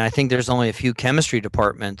 And I think there's only a few chemistry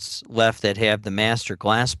departments left that have the master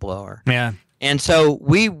glass blower. Yeah. And so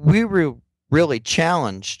we were really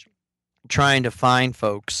challenged trying to find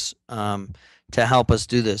folks to help us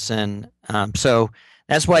do this. And so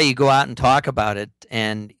that's why you go out and talk about it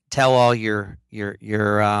and tell all your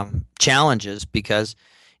challenges, because,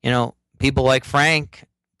 people like Frank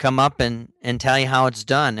come up and tell you how it's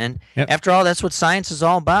done. And Yep. after all, that's what science is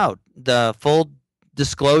all about, the full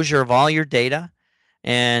disclosure of all your data,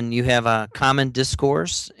 and you have a common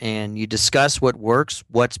discourse, and you discuss what works,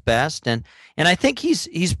 what's best. And I think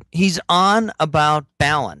he's on about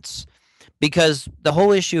balance, because the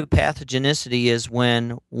whole issue of pathogenicity is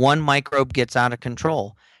when one microbe gets out of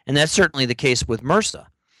control. And that's certainly the case with MRSA.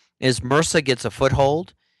 MRSA gets a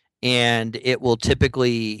foothold, and it will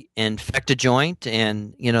typically infect a joint.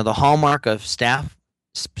 And, the hallmark of staph,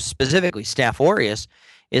 specifically Staph aureus,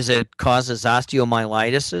 is it causes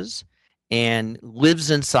osteomyelitis and lives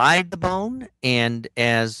inside the bone. And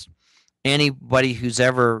as anybody who's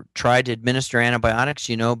ever tried to administer antibiotics,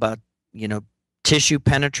 about, tissue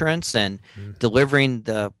penetrance and delivering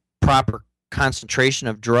the proper concentration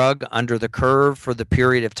of drug under the curve for the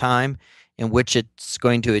period of time in which it's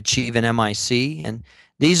going to achieve an MIC. And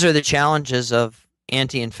these are the challenges of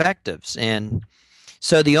anti-infectives. And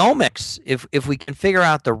so the omics, if we can figure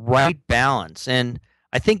out the right balance, and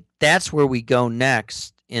I think that's where we go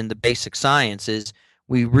next in the basic science, is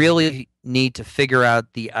we really need to figure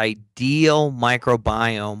out the ideal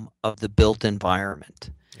microbiome of the built environment.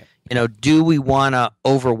 Do we want to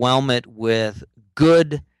overwhelm it with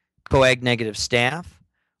good coag-negative staph,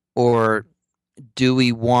 or do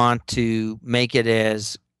we want to make it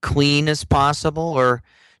as clean as possible, or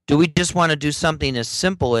do we just want to do something as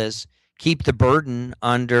simple as keep the burden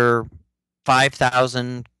under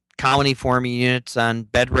 5,000 colony-forming units on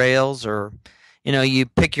bed rails, or you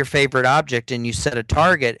pick your favorite object and you set a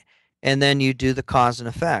target, and then you do the cause and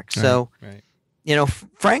effect. Right, so, right.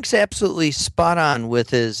 Frank's absolutely spot on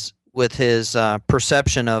with his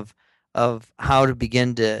perception of how to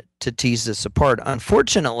begin to tease this apart.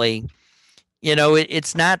 Unfortunately,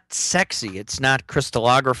 it's not sexy. It's not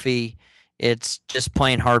crystallography. It's just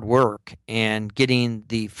plain hard work and getting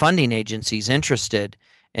the funding agencies interested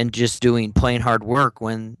in just doing plain hard work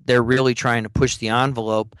when they're really trying to push the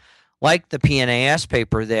envelope, like the PNAS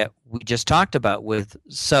paper that we just talked about with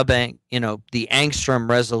the angstrom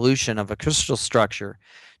resolution of a crystal structure,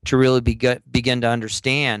 to really begin to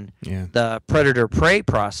understand the predator-prey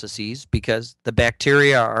processes, because the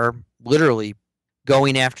bacteria are literally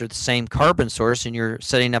going after the same carbon source, and you're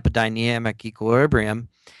setting up a dynamic equilibrium.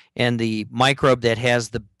 And the microbe that has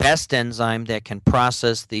the best enzyme that can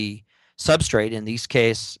process the substrate, in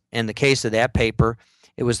the case of that paper,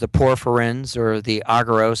 it was the porphyrins or the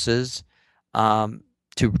agaroses,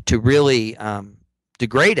 to really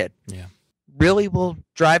degrade it. Yeah. Really will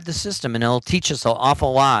drive the system, and it'll teach us an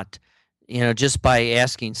awful lot, just by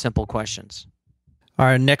asking simple questions.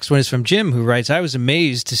 Our next one is from Jim, who writes, I was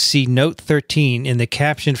amazed to see note 13 in the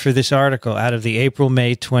caption for this article out of the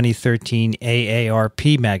April-May 2013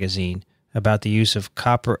 AARP magazine about the use of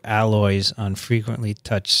copper alloys on frequently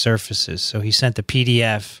touched surfaces. So he sent the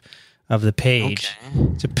PDF of the page.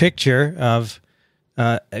 Okay. It's a picture of,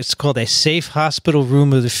 it's called A Safe Hospital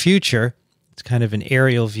Room of the Future. It's kind of an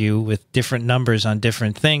aerial view with different numbers on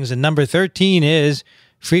different things. And number 13 is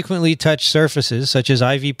frequently touched surfaces, such as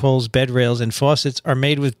IV poles, bed rails, and faucets, are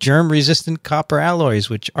made with germ-resistant copper alloys,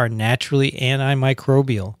 which are naturally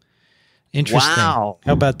antimicrobial. Interesting. Wow.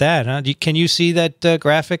 How about that? Huh? Can you see that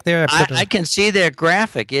graphic there? I can see that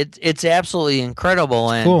graphic. It's absolutely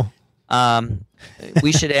incredible. And cool.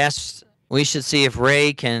 We should see if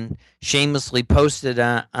Ray can shamelessly post it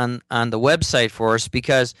on the website for us,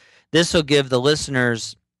 because this will give the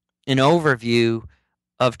listeners an overview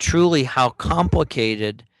of truly how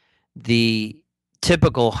complicated the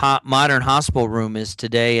typical modern hospital room is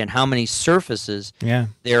today, and how many surfaces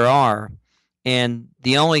there are. And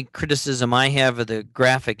the only criticism I have of the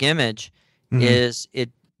graphic image is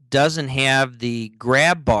it doesn't have the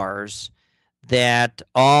grab bars that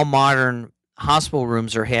all modern hospital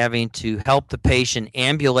rooms are having to help the patient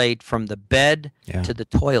ambulate from the bed to the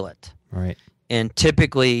toilet. Right. And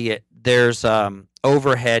typically there's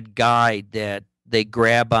overhead guide that they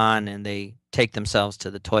grab on and they take themselves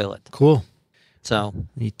to the toilet. Cool. So,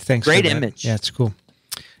 thanks. Great image. Yeah, it's cool.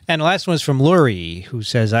 And the last one is from Lori, who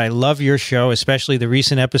says, I love your show, especially the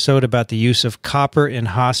recent episode about the use of copper in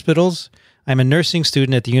hospitals. I'm a nursing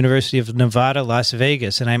student at the University of Nevada, Las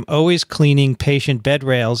Vegas, and I'm always cleaning patient bed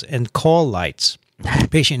rails and call lights.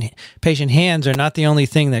 Patient hands are not the only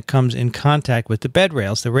thing that comes in contact with the bed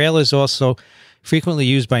rails. The rail is also frequently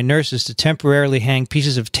used by nurses to temporarily hang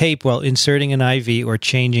pieces of tape while inserting an IV or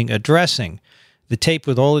changing a dressing. The tape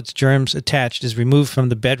with all its germs attached is removed from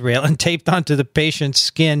the bed rail and taped onto the patient's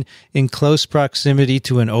skin in close proximity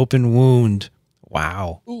to an open wound.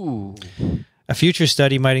 Wow. Ooh. A future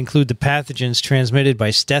study might include the pathogens transmitted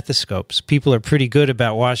by stethoscopes. People are pretty good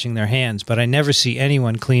about washing their hands, but I never see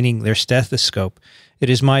anyone cleaning their stethoscope. It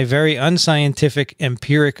is my very unscientific,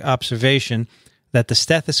 empiric observation that the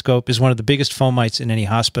stethoscope is one of the biggest fomites in any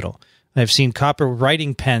hospital. I have seen copper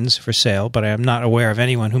writing pens for sale, but I am not aware of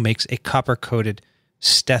anyone who makes a copper-coated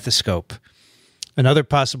stethoscope. Another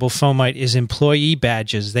possible fomite is employee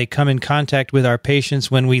badges. They come in contact with our patients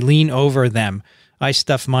when we lean over them. I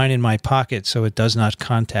stuff mine in my pocket so it does not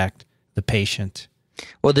contact the patient.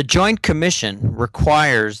 Well, the Joint Commission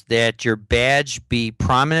requires that your badge be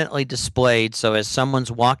prominently displayed so as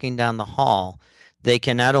someone's walking down the hall, they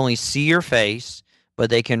can not only see your face,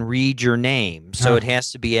 but they can read your name. So it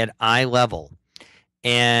has to be at eye level.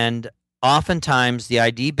 And oftentimes the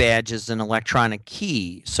ID badge is an electronic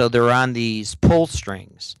key, so they're on these pull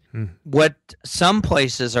strings. What some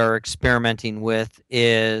places are experimenting with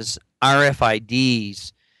is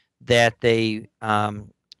RFIDs that they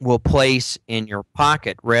will place in your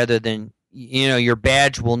pocket rather than, your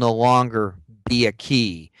badge will no longer be a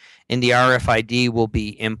key, and the RFID will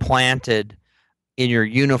be implanted in your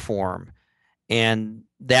uniform, and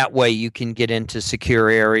that way you can get into secure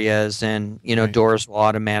areas and, Right. doors will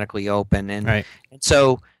automatically open. And, Right. and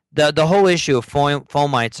so the whole issue of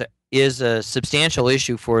fomites is a substantial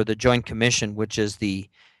issue for the Joint Commission, which is the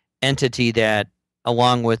entity that,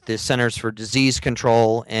 along with the Centers for Disease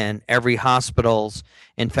Control and every hospital's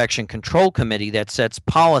infection control committee, that sets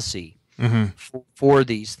policy for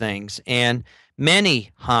these things. And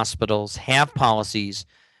many hospitals have policies,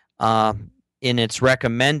 and it's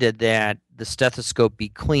recommended that the stethoscope be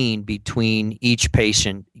cleaned between each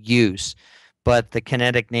patient use. But the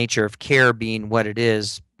kinetic nature of care being what it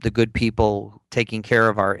is, the good people taking care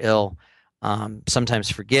of our ill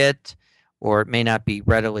sometimes forget, or it may not be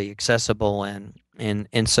readily accessible. And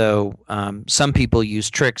so some people use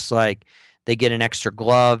tricks like they get an extra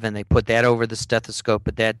glove and they put that over the stethoscope,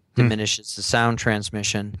 but that diminishes the sound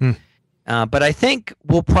transmission. But I think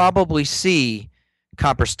we'll probably see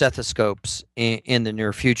copper stethoscopes in the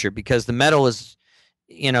near future because the metal is,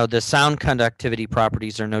 the sound conductivity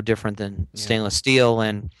properties are no different than stainless steel.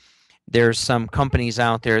 And there's some companies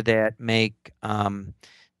out there that make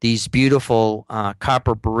these beautiful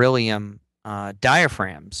copper beryllium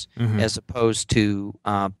diaphragms as opposed to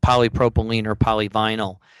polypropylene or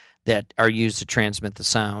polyvinyl that are used to transmit the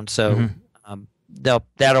sound. So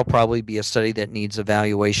that'll probably be a study that needs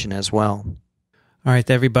evaluation as well. All right,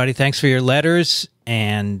 everybody, thanks for your letters,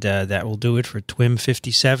 and that will do it for TWiM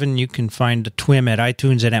 57. You can find the TWiM at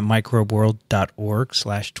iTunes and at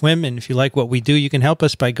microbeworld.org/TWiM. And if you like what we do, you can help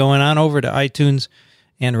us by going on over to iTunes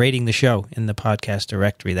and rating the show in the podcast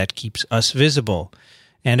directory. That keeps us visible.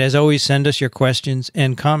 And as always, send us your questions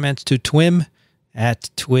and comments to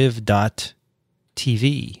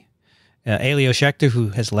twim@twiv.tv. Elio Schaechter, who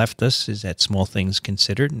has left us, is at Small Things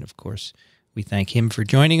Considered, and of course, we thank him for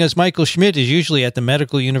joining us. Michael Schmidt is usually at the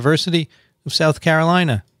Medical University of South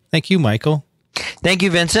Carolina. Thank you, Michael. Thank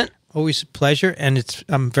you, Vincent. Always a pleasure, and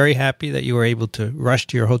I'm very happy that you were able to rush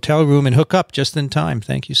to your hotel room and hook up just in time.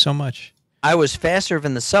 Thank you so much. I was faster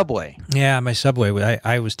than the subway. Yeah, my subway.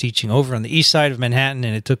 I was teaching over on the east side of Manhattan,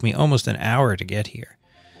 and it took me almost an hour to get here.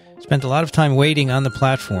 Spent a lot of time waiting on the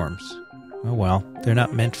platforms. Oh, well, they're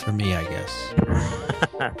not meant for me, I guess.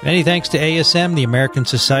 Many thanks to ASM, the American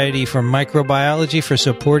Society for Microbiology, for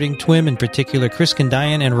supporting TWiM, in particular Chris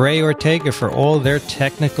Condayan and Ray Ortega for all their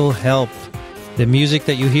technical help. The music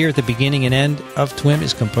that you hear at the beginning and end of TWiM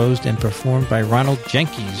is composed and performed by Ronald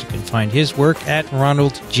Jenkins. You can find his work at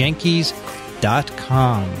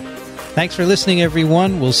ronaldjenkins.com. Thanks for listening,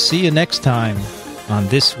 everyone. We'll see you next time on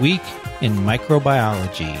This Week in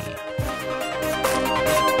Microbiology.